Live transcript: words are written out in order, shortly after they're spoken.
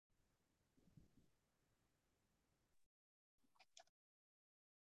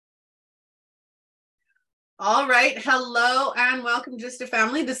All right. Hello and welcome, Just a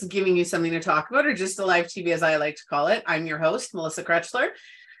Family. This is giving you something to talk about, or Just a Live TV, as I like to call it. I'm your host, Melissa Krechler.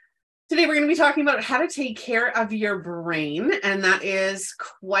 Today, we're going to be talking about how to take care of your brain. And that is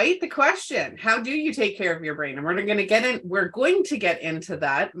quite the question. How do you take care of your brain? And we're going to get into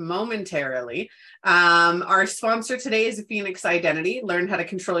that momentarily. Our sponsor today is Phoenix Identity. Learn how to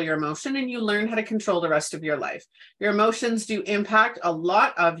control your emotion and you learn how to control the rest of your life. Your emotions do impact a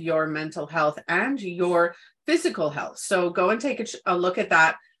lot of your mental health and your physical health. So go and take a look at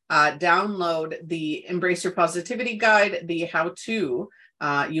that. Download the Embrace Your Positivity Guide, the how to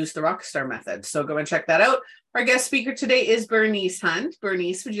use the Rockstar method. So go and check that out. Our guest speaker today is Bernice Hunt.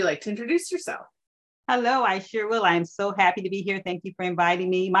 Bernice, would you like to introduce yourself? Hello, I sure will. I'm so happy to be here. Thank you for inviting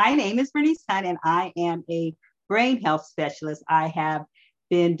me. My name is Bernice Hunt, and I am a brain health specialist. I have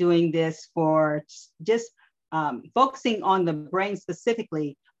been doing this for just focusing on the brain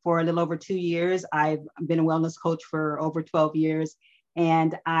specifically for a little over 2 years. I've been a wellness coach for over 12 years,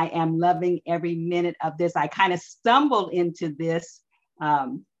 and I am loving every minute of this. I kind of stumbled into this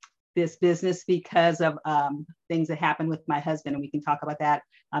business because of things that happened with my husband, and we can talk about that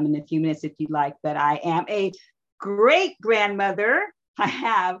in a few minutes if you'd like. But I am a great grandmother. I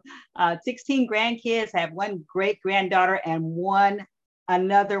have 16 grandkids. I have one great granddaughter and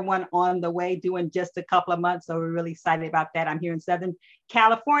another one on the way, doing just a couple of months. So we're really excited about that. I'm here in Southern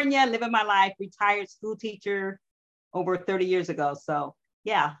California, living my life, retired school teacher over 30 years ago. So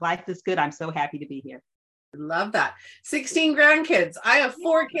yeah, life is good. I'm so happy to be here. Love that. 16 grandkids. I have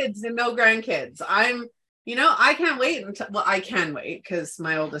 4 kids and no grandkids. I can't wait I can wait because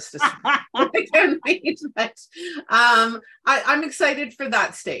my oldest is, I can wait, but I'm excited for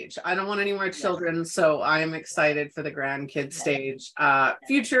that stage. I don't want any more children, so I'm excited for the grandkid stage.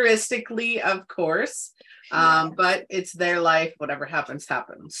 Futuristically, of course, but it's their life. Whatever happens,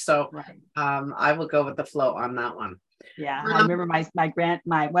 happens. So I will go with the flow on that one. Yeah, I remember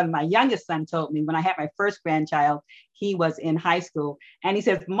my youngest son told me when I had my first grandchild, he was in high school, and he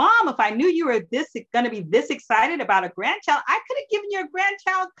says, "Mom, if I knew you were going to be this excited about a grandchild, I could have given you a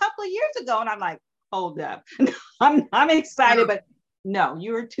grandchild a couple of years ago." And I'm like, "Hold up, I'm excited, but no,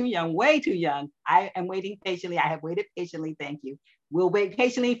 you're too young, way too young. I am waiting patiently. I have waited patiently. Thank you. We'll wait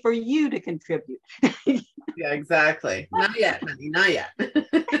patiently for you to contribute." Yeah, exactly. Not yet, honey, not yet.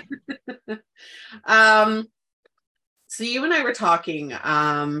 So you and I were talking,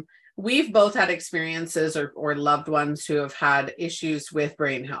 we've both had experiences or loved ones who have had issues with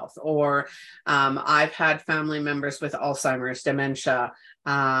brain health, or I've had family members with Alzheimer's, dementia.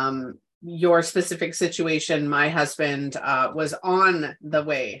 Your specific situation, my husband was on the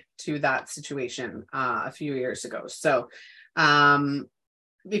way to that situation a few years ago. So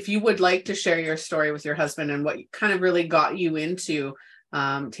if you would like to share your story with your husband and what kind of really got you into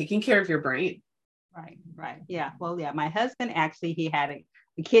taking care of your brain. Right. Yeah. Well, yeah, my husband actually, he had a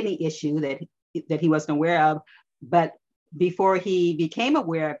kidney issue that he wasn't aware of, but before he became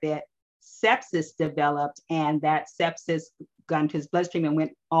aware of it, sepsis developed, and that sepsis got into his bloodstream and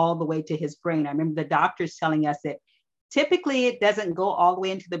went all the way to his brain. I remember the doctors telling us that typically it doesn't go all the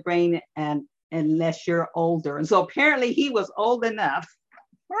way into the brain unless you're older. And so apparently he was old enough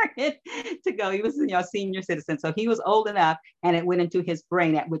for it to go. He was a senior citizen. So he was old enough, and it went into his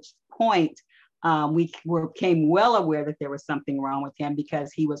brain, at which point we became well aware that there was something wrong with him,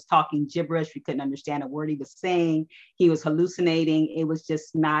 because he was talking gibberish. We couldn't understand a word he was saying. He was hallucinating. It was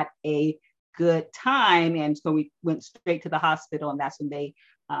just not a good time. And so we went straight to the hospital, and that's when they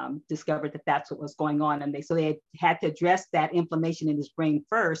discovered that that's what was going on. And they had to address that inflammation in his brain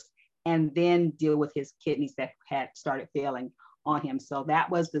first, and then deal with his kidneys that had started failing on him. So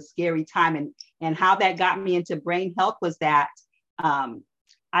that was the scary time. And how that got me into brain health was that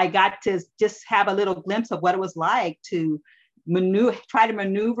I got to just have a little glimpse of what it was like to try to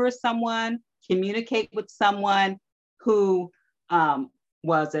maneuver someone, communicate with someone who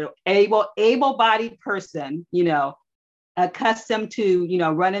was an able-bodied person, accustomed to,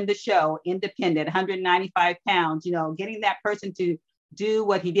 running the show, independent, 195 pounds, getting that person to do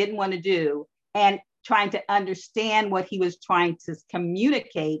what he didn't want to do, and trying to understand what he was trying to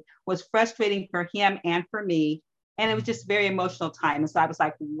communicate was frustrating for him and for me. And it was just very emotional time. And so I was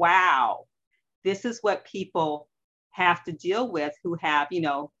like, wow, this is what people have to deal with who have,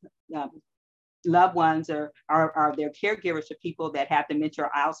 loved ones or are their caregivers for people that have dementia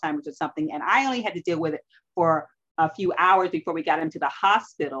or Alzheimer's or something. And I only had to deal with it for a few hours before we got him to the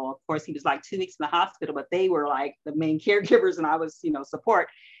hospital. Of course, he was like 2 weeks in the hospital, but they were like the main caregivers and I was, support,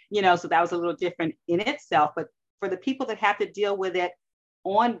 so that was a little different in itself. But for the people that have to deal with it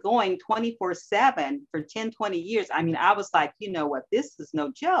ongoing 24/7 for 10, 20 years, I mean, I was like, this is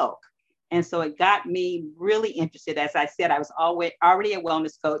no joke. And so it got me really interested. As I said, I was already a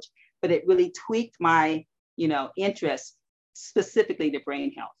wellness coach, but it really tweaked my, interest specifically to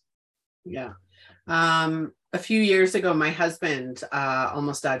brain health. Yeah. A few years ago, my husband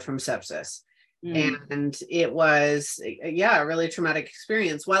almost died from sepsis. And it was, a really traumatic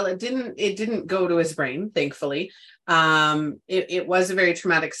experience. While it didn't go to his brain, thankfully. It was a very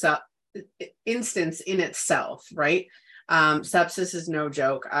traumatic instance in itself, right? Sepsis is no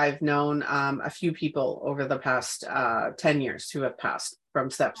joke. I've known a few people over the past 10 years who have passed from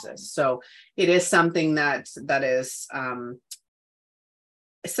sepsis. So it is something that is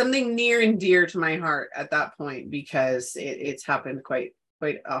something near and dear to my heart at that point, because it's happened quite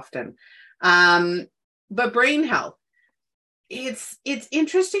often. But brain health, it's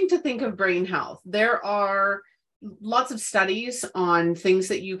interesting to think of brain health. There are lots of studies on things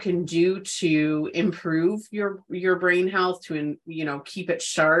that you can do to improve your brain health, to keep it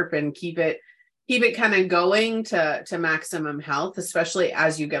sharp and keep it kind of going to maximum health, especially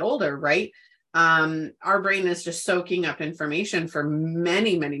as you get older, right? Our brain is just soaking up information for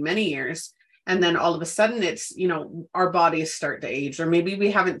many, many, many years. And then all of a sudden it's, our bodies start to age, or maybe we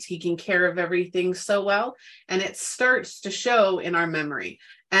haven't taken care of everything so well, and it starts to show in our memory.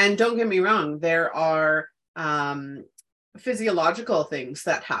 And don't get me wrong, there are physiological things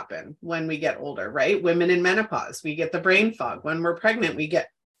that happen when we get older, right? Women in menopause, we get the brain fog. When we're pregnant, we get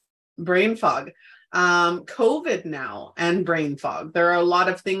brain fog. COVID now and brain fog. There are a lot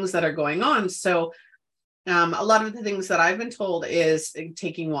of things that are going on. So a lot of the things that I've been told is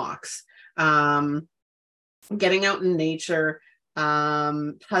taking walks, getting out in nature,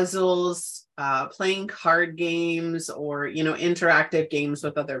 puzzles, playing card games, or, interactive games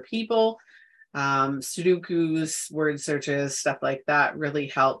with other people, Sudokus, word searches, stuff like that really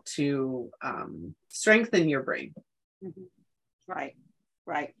help to strengthen your brain. Right.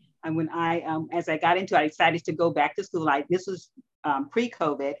 And when as I got into it, I decided to go back to school. This was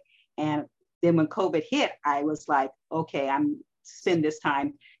pre-COVID. And then when COVID hit, I was like, okay, I'm spend this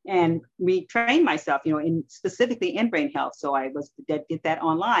time and retrain myself, specifically in brain health. So I did that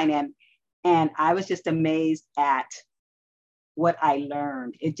online, and I was just amazed at what I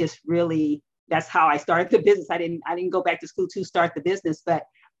learned. It just really, that's how I started the business. I didn't go back to school to start the business, but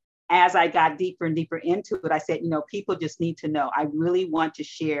as I got deeper and deeper into it, I said, people just need to know. I really want to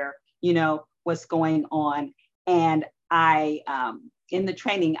share, what's going on. And I, in the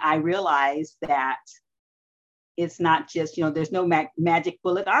training, I realized that it's not just, there's no magic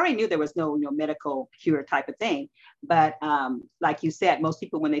bullet. I already knew there was no, medical cure type of thing. But like you said, most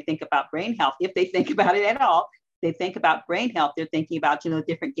people, when they think about brain health, if they think about it at all, they think about brain health, they're thinking about,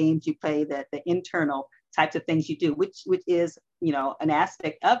 different games you play, the internal types of things you do, which is, an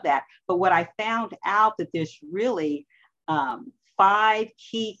aspect of that. But what I found out that there's really 5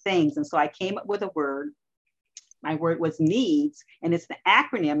 key things. And so I came up with a word. My word was needs, and it's the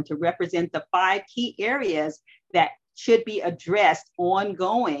acronym to represent the 5 key areas that should be addressed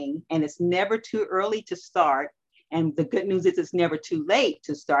ongoing. And it's never too early to start. And the good news is it's never too late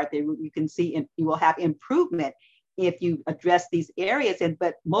to start. You can see, and you will have improvement if you address these areas.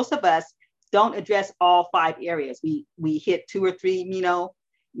 But most of us don't address all 5 areas. We hit 2 or 3,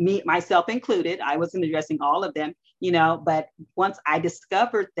 me, myself included. I wasn't addressing all of them, but once I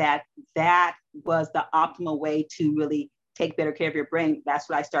discovered that was the optimal way to really take better care of your brain, that's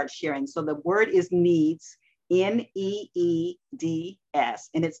what I started sharing. So the word is needs, NEEDS,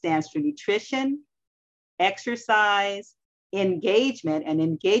 and it stands for nutrition, exercise, engagement. And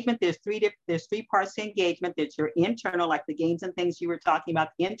engagement, there's 3 parts to engagement. There's your internal, like the games and things you were talking about,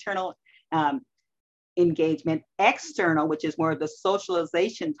 internal engagement, external, which is more of the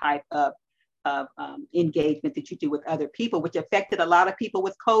socialization type of engagement that you do with other people, which affected a lot of people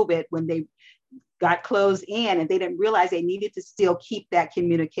with COVID when they got closed in, and they didn't realize they needed to still keep that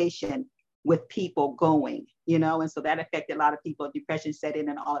communication with people going, and so that affected a lot of people. Depression set in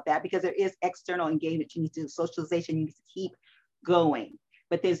and all of that, because there is external engagement. You need to do socialization, you need to keep going.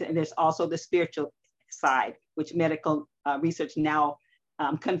 But there's also the spiritual side, which medical research now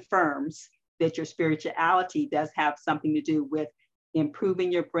confirms that your spirituality does have something to do with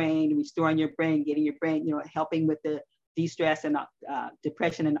improving your brain, restoring your brain, getting your brain, helping with the de-stress and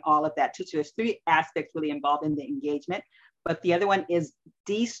depression and all of that too. So there's 3 aspects really involved in the engagement. But the other one is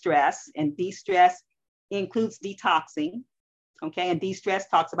de-stress, and de-stress includes detoxing. Okay, and de-stress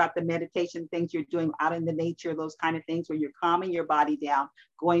talks about the meditation things you're doing out in the nature, those kind of things where you're calming your body down,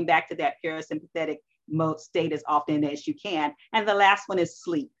 going back to that parasympathetic mode state as often as you can. And the last one is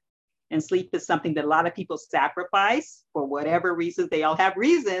sleep. And sleep is something that a lot of people sacrifice for whatever reasons. They all have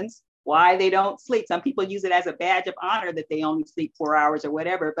reasons why they don't sleep. Some people use it as a badge of honor that they only sleep 4 hours or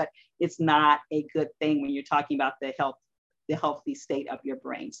whatever, but it's not a good thing when you're talking about the healthy state of your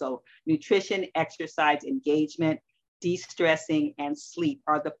brain. So nutrition, exercise, engagement, de-stressing, and sleep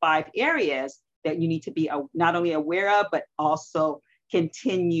are the 5 areas that you need to be not only aware of, but also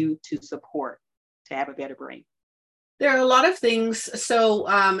continue to support to have a better brain. There are a lot of things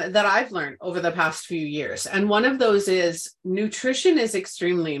that I've learned over the past few years. And one of those is nutrition is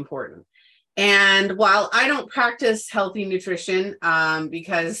extremely important. And while I don't practice healthy nutrition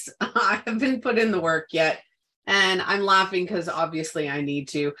because I haven't put in the work yet, and I'm laughing because obviously I need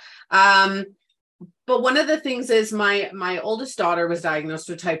to. But one of the things is my oldest daughter was diagnosed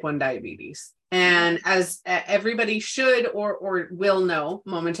with type 1 diabetes. And as everybody should or will know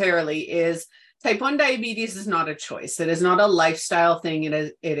momentarily is type 1 diabetes is not a choice. It is not a lifestyle thing.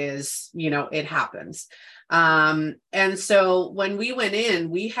 It is, it happens. And so when we went in,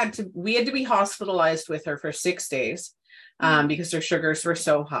 we had to be hospitalized with her for 6 days because her sugars were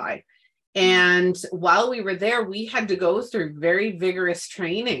so high. And while we were there, we had to go through very vigorous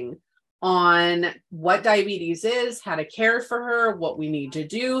training on what diabetes is, how to care for her, what we need to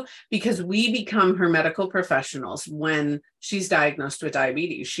do, because we become her medical professionals when she's diagnosed with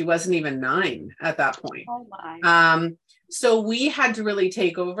diabetes. She wasn't even 9 at that point. Oh my. So we had to really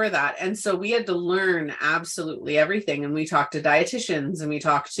take over that. And so we had to learn absolutely everything. And we talked to dietitians and we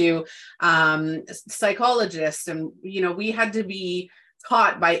talked to psychologists. And, we had to be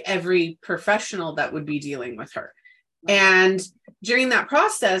taught by every professional that would be dealing with her. And during that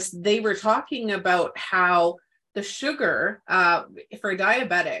process, they were talking about how the sugar for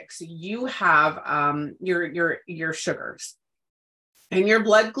diabetics, you have your sugars and your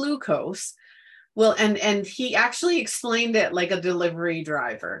blood glucose. Well, and he actually explained it like a delivery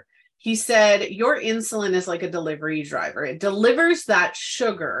driver. He said, your insulin is like a delivery driver. It delivers that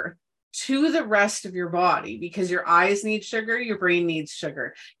sugar to the rest of your body because your eyes need sugar, your brain needs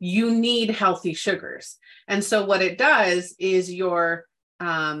sugar. You need healthy sugars. And so what it does is your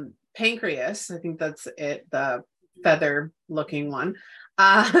pancreas, I think that's it, the feather looking one,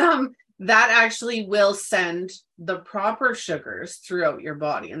 that actually will send the proper sugars throughout your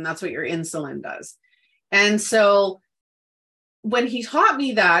body. And that's what your insulin does. And so when he taught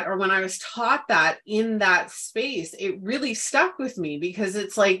me that, or when I was taught that in that space, it really stuck with me because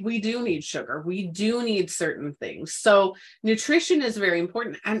it's like, we do need sugar. We do need certain things. So nutrition is very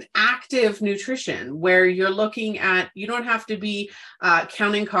important, and active nutrition where you're looking at, you don't have to be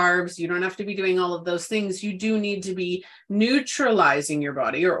counting carbs. You don't have to be doing all of those things. You do need to be neutralizing your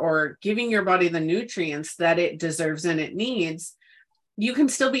body or giving your body the nutrients that it deserves and it needs. You can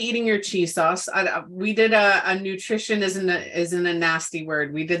still be eating your cheese sauce. We did a nutrition isn't a nasty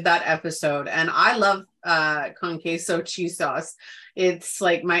word. We did that episode, and I love con queso cheese sauce. It's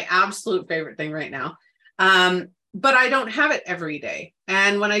like my absolute favorite thing right now. But I don't have it every day.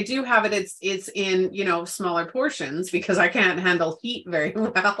 And when I do have it, it's in, smaller portions because I can't handle heat very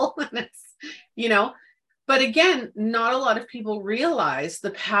well. And it's, but again, not a lot of people realize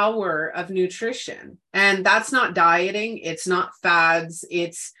the power of nutrition. And that's not dieting. It's not fads.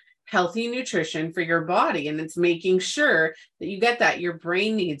 It's healthy nutrition for your body. And it's making sure that you get that. Your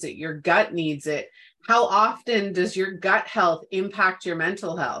brain needs it. Your gut needs it. How often does your gut health impact your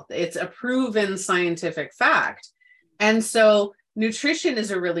mental health? It's a proven scientific fact. And so nutrition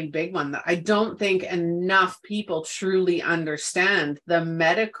is a really big one that I don't think enough people truly understand the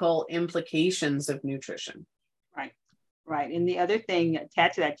medical implications of nutrition. Right. And the other thing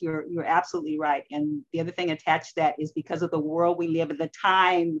attached to that, you're absolutely right. And the other thing attached to that is because of the world we live in,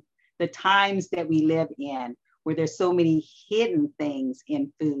 the times that we live in, where there's so many hidden things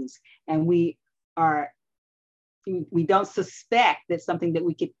in foods, and we don't suspect that something that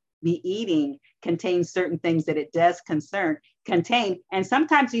we could be eating contains certain things that it does contain. And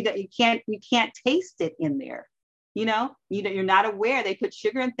sometimes you can't taste it in there. You're not aware they put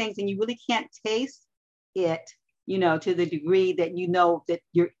sugar in things and you really can't taste it, to the degree that that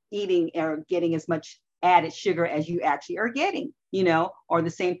you're eating or getting as much added sugar as you actually are getting, or the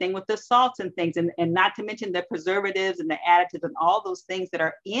same thing with the salts and things, and not to mention the preservatives and the additives and all those things that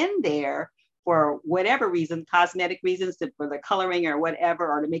are in there for whatever reason, cosmetic reasons, for the coloring or whatever,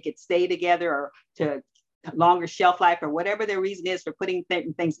 or to make it stay together, or to longer shelf life, or whatever the reason is for putting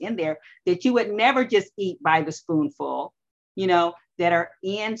things in there that you would never just eat by the spoonful, that are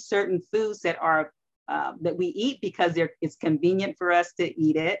in certain foods that are that we eat because it's convenient for us to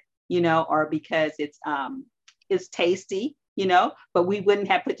eat it, or because it's tasty, but we wouldn't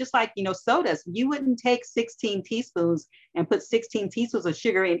have put, just like, sodas, you wouldn't take 16 teaspoons and put 16 teaspoons of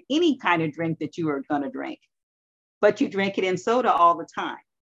sugar in any kind of drink that you are going to drink, but you drink it in soda all the time.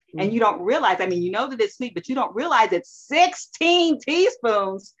 And you don't realize, I mean, you know that it's sweet, but you don't realize it's 16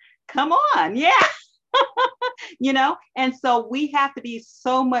 teaspoons. Come on. Yeah. You know, and so we have to be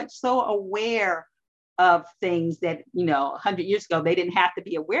so aware of things that, you know, 100 years ago, they didn't have to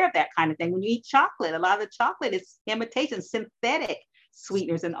be aware of that kind of thing. When you eat chocolate, a lot of the chocolate is imitation, synthetic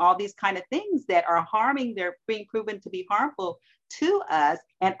sweeteners and all these kind of things that are harming, they're being proven to be harmful to us,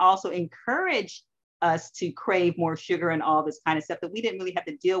 and also encourage us to crave more sugar and all this kind of stuff that we didn't really have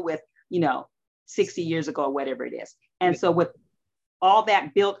to deal with, you know, 60 years ago or whatever it is. And so with all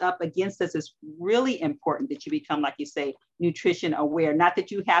that built up against us, is really important that you become, like you say, nutrition aware. Not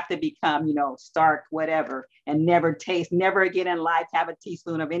that you have to become, you know, stark, whatever, and never again in life have a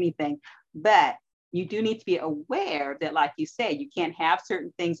teaspoon of anything. But you do need to be aware that, like you say, you can't have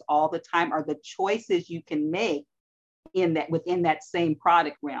certain things all the time, or the choices you can make within that same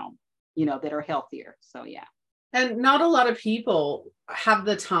product realm, you know, that are healthier. So, yeah. And not a lot of people have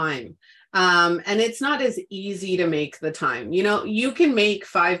the time. And it's not as easy to make the time. You know, you can make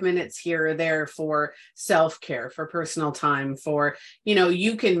 5 minutes here or there for self-care, for personal time, for, you know,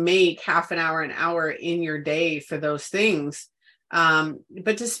 you can make half an hour in your day for those things.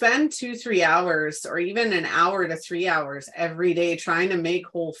 But to spend 2-3 hours, or even an hour to 3 hours every day trying to make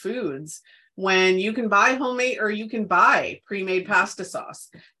whole foods, when you can buy homemade, or you can buy pre-made pasta sauce,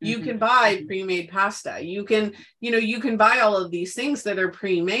 you can buy pre-made pasta, you can buy all of these things that are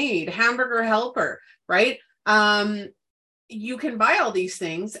pre-made, Hamburger Helper, right? You can buy all these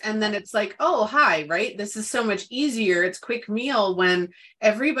things, and then it's like, oh, hi, right? This is so much easier. It's quick meal when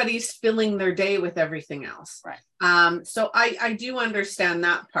everybody's filling their day with everything else. Right. So I do understand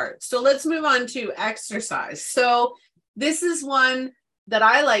that part. So let's move on to exercise. So this is one that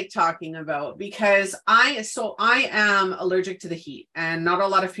I like talking about, because I am allergic to the heat, and not a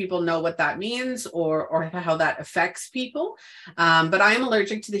lot of people know what that means or how that affects people. But I am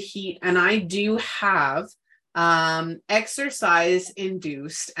allergic to the heat, and I do have exercise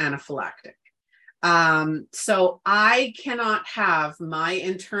induced anaphylactic. So I cannot have my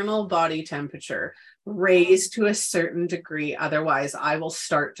internal body temperature raised to a certain degree. Otherwise, I will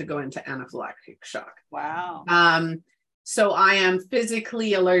start to go into anaphylactic shock. Wow. So I am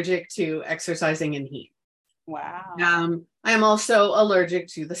physically allergic to exercising in heat. Wow. I am also allergic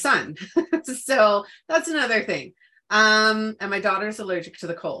to the sun. So that's another thing. And my daughter's allergic to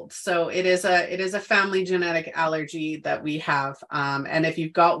the cold. So it is a family genetic allergy that we have. And if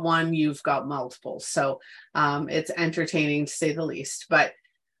you've got one, you've got multiple. So it's entertaining to say the least. But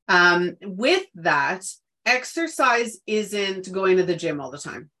with that, exercise isn't going to the gym all the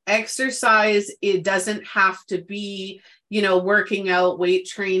time. Exercise, it doesn't have to be, you know, working out, weight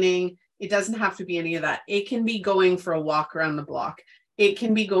training. It doesn't have to be any of that. It can be going for a walk around the block. It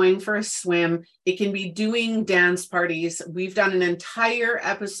can be going for a swim. It can be doing dance parties. We've done an entire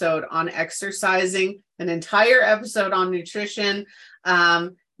episode on exercising, an entire episode on nutrition.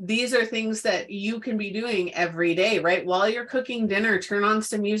 These are things that you can be doing every day, right? While you're cooking dinner, turn on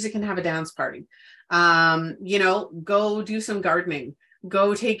some music and have a dance party. You know, go do some gardening.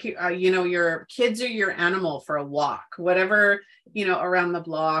 Go take, you know, your kids or your animal for a walk, whatever, you know, around the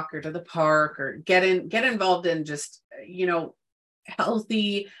block or to the park, or get involved in just, you know,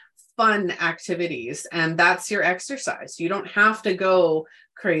 healthy, fun activities. And that's your exercise. You don't have to go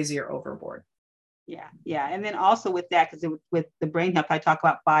crazy or overboard. Yeah. Yeah. And then also with that, because with the brain health, I talk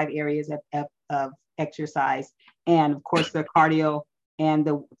about 5 areas of exercise. And of course, the cardio and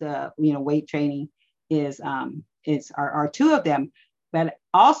the you know, weight training are 2 of them. But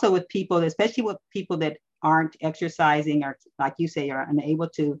also with people, especially with people that aren't exercising, or like you say, are unable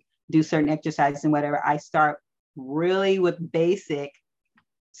to do certain exercises and whatever, I start really with basic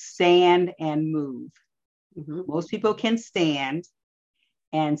stand and move. Most people can stand,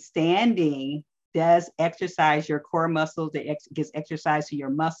 and standing does exercise your core muscles. It gives exercise to your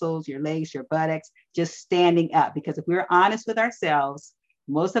muscles, your legs, your buttocks, just standing up. Because if we're honest with ourselves,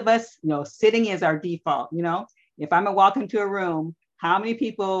 most of us, you know, sitting is our default. You know, if I'm gonna walk into a room, how many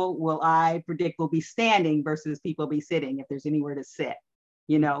people will I predict will be standing versus people be sitting, if there's anywhere to sit?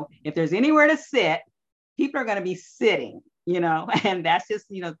 You know, if there's anywhere to sit, people are going to be sitting, you know, and that's just,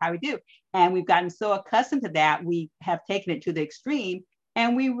 you know, how we do. And we've gotten so accustomed to that, we have taken it to the extreme,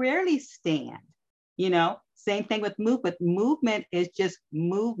 and we rarely stand, you know. Same thing with movement. Movement is just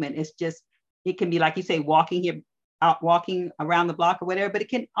movement. It's just, it can be, like you say, walking around the block or whatever, but it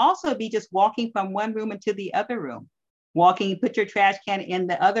can also be just walking from one room into the other room. Walking, put your trash can in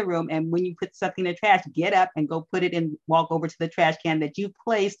the other room, and when you put something in the trash, get up and go put it in, walk over to the trash can that you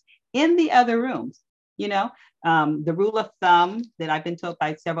placed in the other rooms. You know, the rule of thumb that I've been told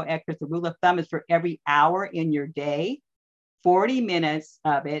by several experts, the rule of thumb is for every hour in your day, 40 minutes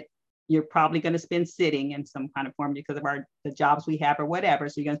of it, you're probably going to spend sitting in some kind of form because of the jobs we have or whatever.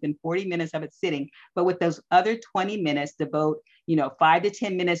 So you're going to spend 40 minutes of it sitting. But with those other 20 minutes, devote, 5 to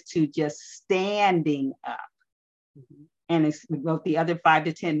 10 minutes to just standing up. Mm-hmm. And devote the other 5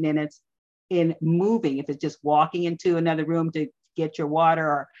 to 10 minutes in moving. If it's just walking into another room to get your water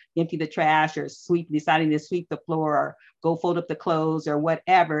or empty the trash or deciding to sweep the floor or go fold up the clothes or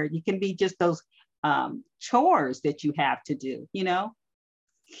whatever, you can be just those chores that you have to do,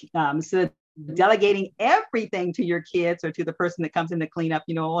 so delegating everything to your kids or to the person that comes in to clean up,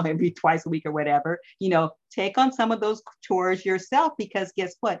 every twice a week or whatever, take on some of those chores yourself, because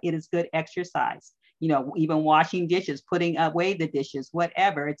guess what? It is good exercise. Even washing dishes, putting away the dishes,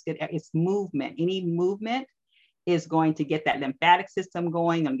 whatever, it's good. It's movement. Any movement is going to get that lymphatic system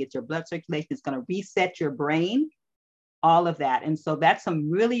going and get your blood circulation. It's going to reset your brain, all of that. And so that's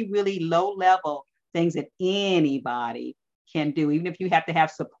some really, really low level things that anybody can do, even if you have to have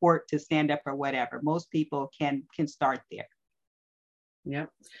support to stand up or whatever. Most people can start there.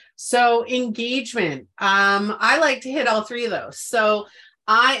 Yep. So engagement. I like to hit all three of those. So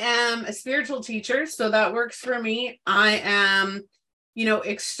I am a spiritual teacher, so that works for me. I am,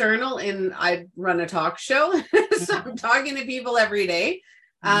 external, and I run a talk show. So I'm talking to people every day.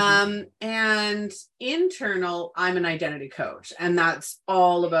 And internal, I'm an identity coach, and that's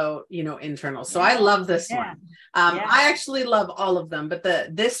all about, internal. So I love this one. I actually love all of them, but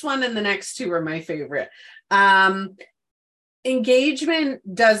this one and the next two are my favorite. Engagement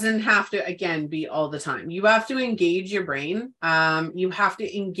doesn't have to, again, be all the time. You have to engage your brain. You have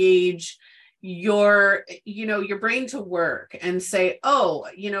to engage your brain to work and say, oh,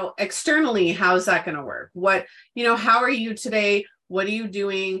 externally, how's that going to work? What, how are you today? What are you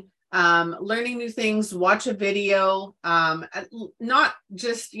doing? Learning new things, watch a video, not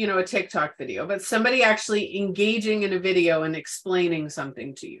just, a TikTok video, but somebody actually engaging in a video and explaining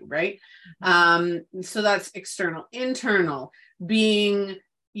something to you, right? So that's external. Internal being,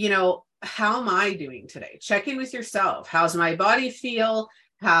 how am I doing today? Check in with yourself. How's my body feel?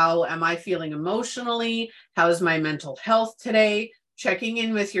 How am I feeling emotionally? How's my mental health today? Checking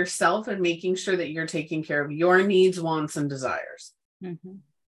in with yourself and making sure that you're taking care of your needs, wants, and desires. Mm-hmm.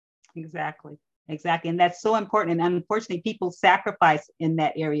 Exactly. And that's so important. And unfortunately, people sacrifice in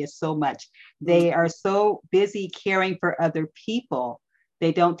that area so much. They are so busy caring for other people,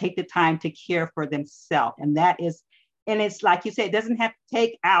 they don't take the time to care for themselves. And it's like you said, it doesn't have to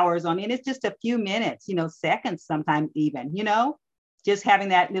take hours on it. It's just a few minutes, seconds, sometimes even, just having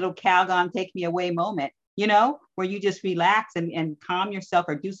that little Calgon take me away moment, where you just relax and calm yourself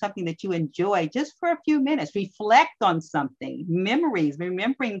or do something that you enjoy just for a few minutes. Reflect on something, memories,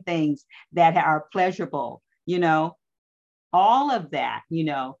 remembering things that are pleasurable, all of that,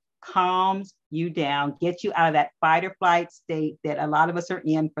 calms you down, gets you out of that fight or flight state that a lot of us are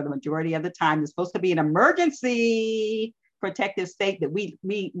in for the majority of the time. It's supposed to be an emergency protective state that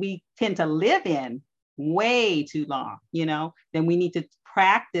we tend to live in way too long, then we need to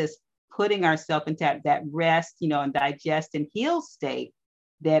practice putting ourselves into that rest, and digest and heal state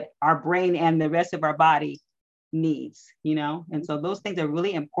that our brain and the rest of our body needs, and so those things are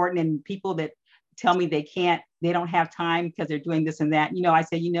really important. And people that tell me they don't have time because they're doing this and that, I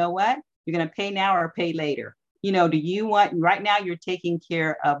say, you know what, you're going to pay now or pay later. Do you want, right now you're taking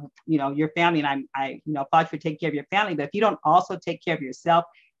care of, your family, and I applaud you for taking care of your family, but if you don't also take care of yourself,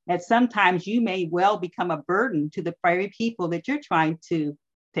 at sometimes you may well become a burden to the very people that you're trying to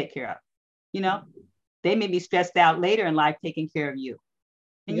take care of. They may be stressed out later in life taking care of you,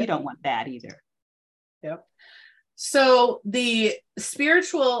 and you don't want that either. Yep. So the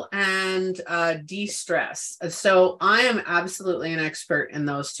spiritual and de-stress. So I am absolutely an expert in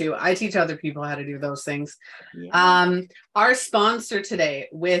those two. I teach other people how to do those things. Yeah. Our sponsor today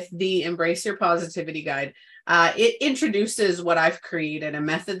with the Embrace Your Positivity Guide, it introduces what I've created, a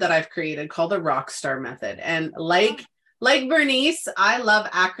method that I've created called the Rockstar Method. And like Bernice, I love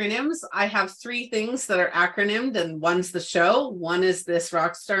acronyms. I have 3 things that are acronymed, and one's the show, one is this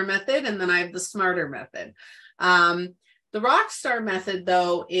Rockstar Method, and then I have the Smarter Method. The Rockstar Method,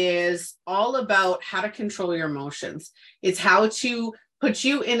 though, is all about how to control your emotions. It's how to put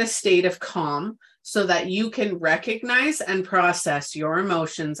you in a state of calm so that you can recognize and process your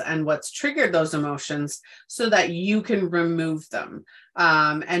emotions and what's triggered those emotions so that you can remove them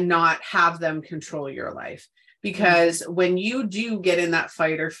and not have them control your life. Because when you do get in that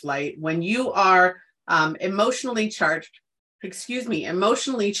fight or flight, when you are emotionally charged,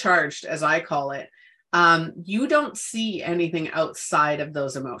 as I call it, you don't see anything outside of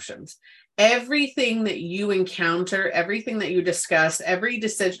those emotions. Everything that you encounter, everything that you discuss, every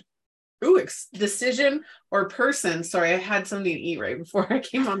decision decision or person. Sorry, I had something to eat right before I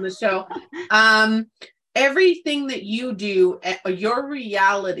came on the show. Everything that you do, your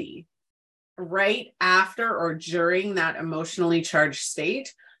reality right after or during that emotionally charged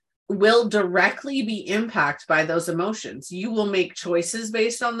state will directly be impacted by those emotions. You will make choices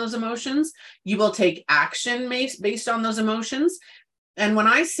based on those emotions. You will take action based on those emotions. And when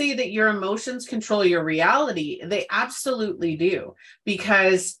I say that your emotions control your reality, they absolutely do.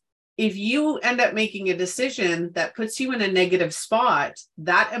 Because if you end up making a decision that puts you in a negative spot,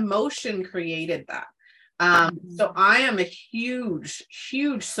 that emotion created that. So I am a huge,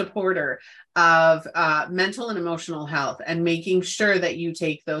 huge supporter of mental and emotional health, and making sure that you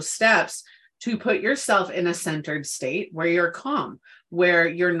take those steps to put yourself in a centered state where you're calm, where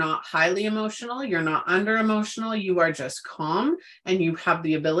you're not highly emotional, you're not under emotional, you are just calm, and you have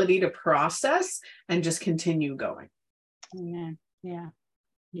the ability to process and just continue going.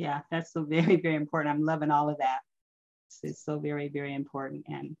 Yeah, that's so very, very important. I'm loving all of that. It's so very, very important.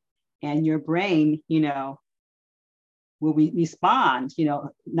 And your brain, will respond,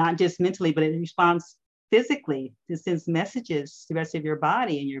 not just mentally, but it responds physically. It sends messages to the rest of your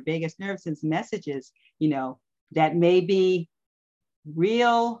body, and your vagus nerve sends messages, that may be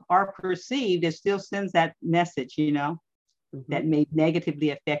real or perceived. It still sends that message, that may negatively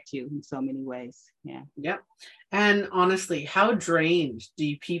affect you in so many ways. Yeah. And honestly, how drained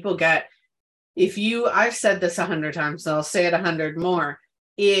do people get? I've said this 100 times, so I'll say it 100 more.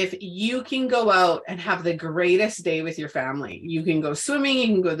 If you can go out and have the greatest day with your family, you can go swimming, you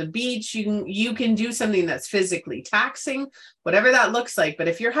can go to the beach, you can do something that's physically taxing, whatever that looks like. But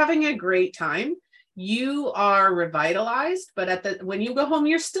if you're having a great time, you are revitalized, but when you go home,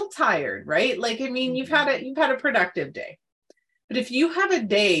 you're still tired, right? You've had a productive day. But if you have a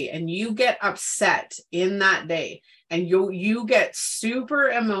day and you get upset in that day, and you get super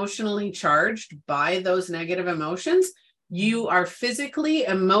emotionally charged by those negative emotions, you are physically,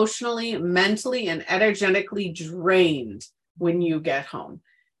 emotionally, mentally, and energetically drained when you get home.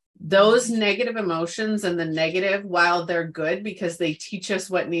 Those negative emotions and the negative, while they're good because they teach us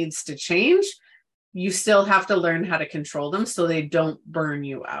what needs to change, you still have to learn how to control them so they don't burn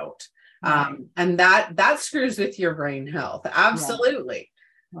you out. Right. And that screws with your brain health. Absolutely.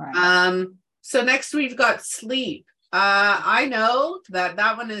 Right. So next we've got sleep. I know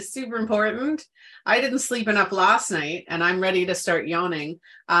that one is super important. I didn't sleep enough last night, and I'm ready to start yawning.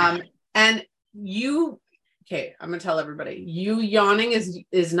 And I'm going to tell everybody, yawning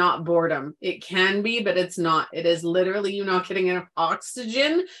is not boredom. It can be, but it's not. It is literally you not getting enough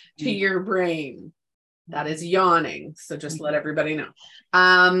oxygen to your brain. That is yawning. So just let everybody know.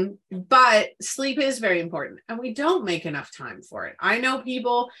 But sleep is very important, and we don't make enough time for it. I know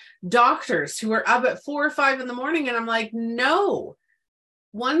doctors who are up at 4 or 5 in the morning, and I'm like, no.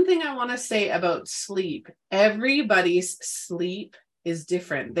 One thing I want to say about sleep, everybody's sleep is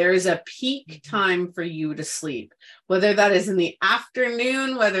different. There is a peak time for you to sleep, whether that is in the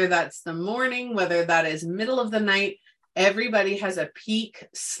afternoon, whether that's the morning, whether that is middle of the night. Everybody has a peak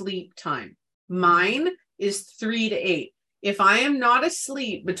sleep time. Mine is 3 to 8. If I am not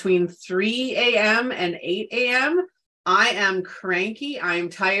asleep between 3 a.m. and 8 a.m., I am cranky. I am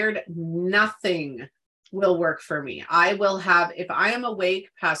tired. Nothing will work for me. If I am awake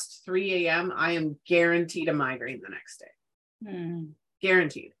past 3 a.m., I am guaranteed a migraine the next day.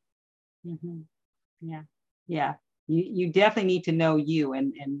 Guaranteed. Yeah. You definitely need to know you.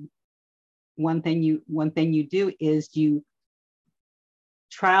 And one thing you do is you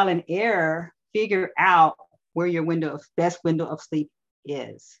trial and error, figure out where your best window of sleep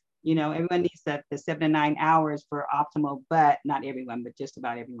is. Everyone needs the 7 to 9 hours for optimal, but not everyone, but just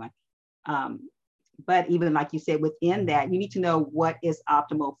about everyone. But even like you said, within that, you need to know what is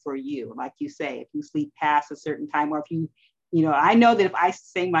optimal for you. Like you say, if you sleep past a certain time, or if I know that if I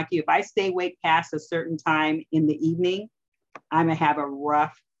stay awake past a certain time in the evening, I'm gonna have a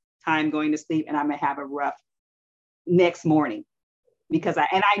rough time going to sleep, and I'm gonna have a rough next morning. Because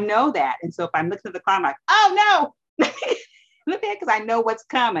I know that. And so if I'm looking at the clock, I'm like, oh no, because I know what's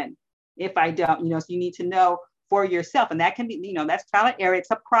coming if I don't, so you need to know for yourself. And that can be, that's trial and error.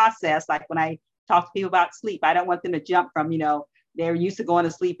 It's a process. Like when I talk to people about sleep, I don't want them to jump from, they're used to going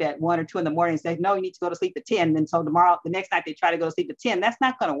to sleep at 1 or 2 in the morning and say, no, you need to go to sleep at 10. And so the next night they try to go to sleep at 10. That's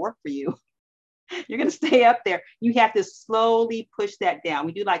not going to work for you. You're going to stay up there. You have to slowly push that down.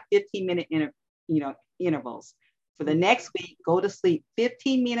 We do like 15-minute intervals. For the next week, go to sleep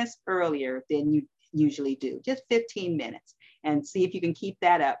 15 minutes earlier than you usually do, just 15 minutes, and see if you can keep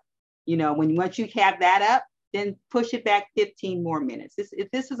that up. Once you have that up, then push it back 15 more minutes.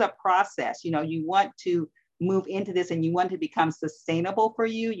 This is a process. You want to move into this and you want to become sustainable for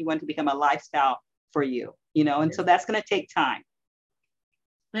you, you want to become a lifestyle for you, and so that's going to take time.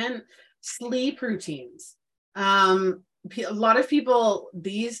 And sleep routines. A lot of people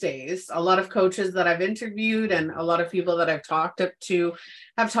these days, a lot of coaches that I've interviewed and a lot of people that I've talked to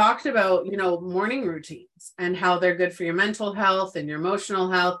have talked about, morning routines and how they're good for your mental health and your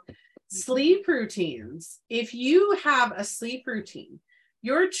emotional health. Sleep routines. If you have a sleep routine,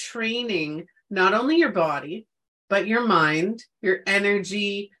 you're training not only your body, but your mind, your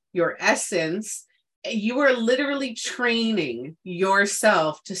energy, your essence. You are literally training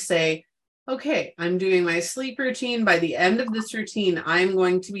yourself to say, okay, I'm doing my sleep routine. By the end of this routine, I'm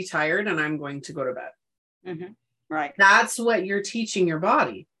going to be tired and I'm going to go to bed. Mm-hmm. Right. That's what you're teaching your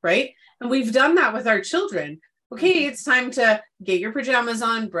body, right? And we've done that with our children. Okay, it's time to get your pajamas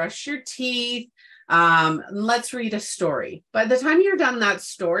on, brush your teeth. Let's read a story. By the time you're done that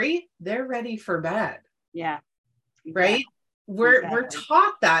story, they're ready for bed. Yeah. Exactly. Right? We're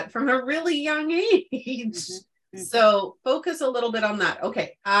taught that from a really young age. Mm-hmm. So focus a little bit on that.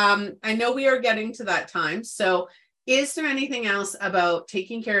 Okay. I know we are getting to that time. So is there anything else about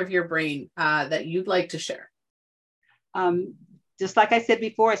taking care of your brain that you'd like to share? Just like I said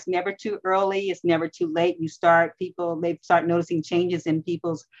before, it's never too early. It's never too late. They start noticing changes in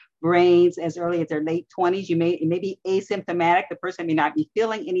people's brains as early as their late 20s. It may be asymptomatic. The person may not be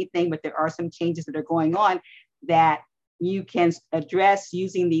feeling anything, but there are some changes that are going on that you can address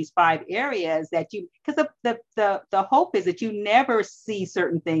using these 5 areas because the hope is that you never see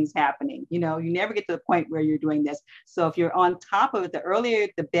certain things happening. You never get to the point where you're doing this. So if you're on top of it, the earlier,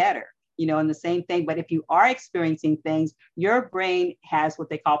 the better, and the same thing. But if you are experiencing things, your brain has what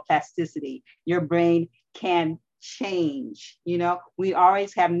they call plasticity. Your brain can change. We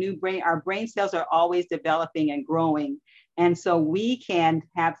always have our brain cells are always developing and growing. And so we can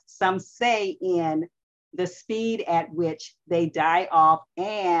have some say in the speed at which they die off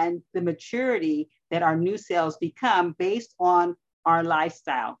and the maturity that our new cells become based on our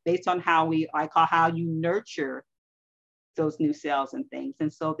lifestyle, based on how you nurture those new cells and things.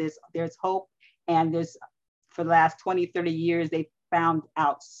 And so there's hope. And for the last 20, 30 years, they found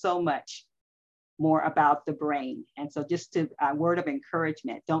out so much more about the brain. And so just a word of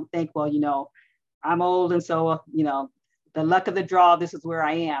encouragement, don't think, well, I'm old. And so, the luck of the draw, this is where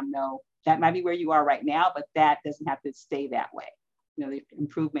I am. No, that might be where you are right now, but that doesn't have to stay that way. The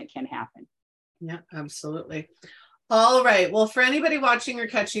improvement can happen. Yeah, absolutely. All right. Well, for anybody watching or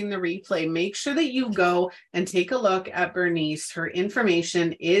catching the replay, make sure that you go and take a look at Bernice. Her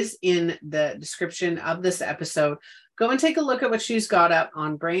information is in the description of this episode. Go and take a look at what she's got up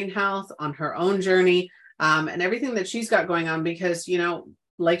on brain health, on her own journey, and everything that she's got going on, because,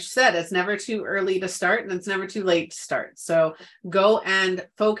 like she said, it's never too early to start and it's never too late to start. So go and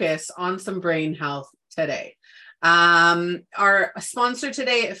focus on some brain health today. Our sponsor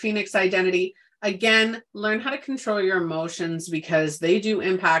today, Phoenix Identity. Again, learn how to control your emotions because they do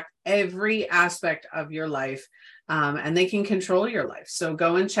impact every aspect of your life, and they can control your life. So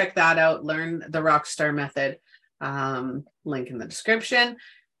go and check that out. Learn the Rockstar Method. Link in the description.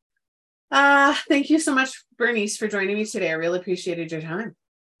 Thank you so much, Bernice, for joining me today. I really appreciated your time.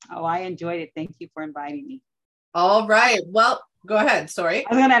 Oh, I enjoyed it. Thank you for inviting me. All right. Well, go ahead. Sorry.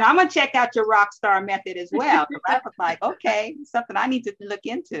 I'm gonna check out your Rockstar Method as well. I was like, okay, something I need to look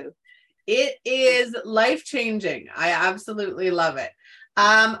into. It is life-changing. I absolutely love it.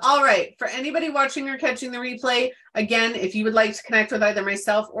 All right. For anybody watching or catching the replay, again, if you would like to connect with either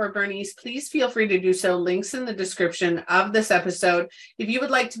myself or Bernice, please feel free to do so. Links in the description of this episode. If you would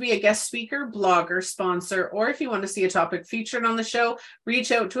like to be a guest speaker, blogger, sponsor, or if you want to see a topic featured on the show,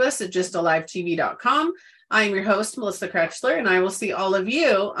 reach out to us at justalivetv.com. I'm your host, Melissa Krechler, and I will see all of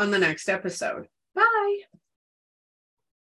you on the next episode. Bye.